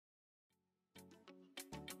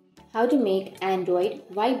How to make Android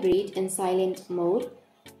vibrate in silent mode.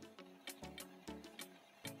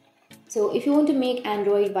 So if you want to make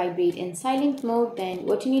Android vibrate in silent mode, then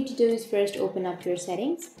what you need to do is first open up your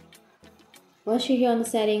settings. Once you're here on the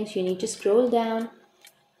settings, you need to scroll down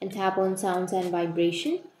and tap on sounds and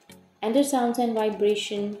vibration. Under sounds and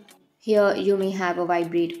vibration, here you may have a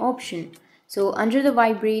vibrate option. So under the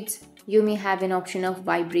vibrates, you may have an option of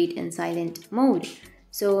vibrate in silent mode.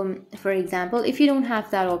 So for example, if you don't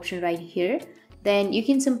have that option right here, then you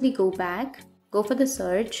can simply go back, go for the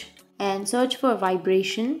search and search for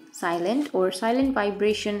vibration silent or silent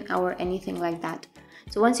vibration or anything like that.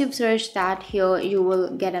 So once you've searched that, here you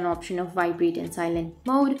will get an option of vibrate in silent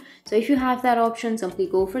mode. So if you have that option, simply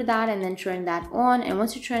go for that and then turn that on. And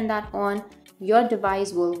once you turn that on, your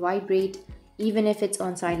device will vibrate even if it's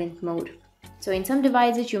on silent mode. So in some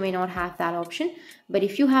devices, you may not have that option, but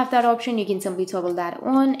if you have that option, you can simply toggle that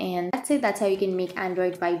on, and that's it. That's how you can make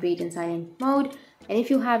Android vibrate in silent mode. And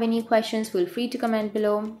if you have any questions, feel free to comment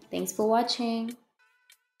below. Thanks for watching.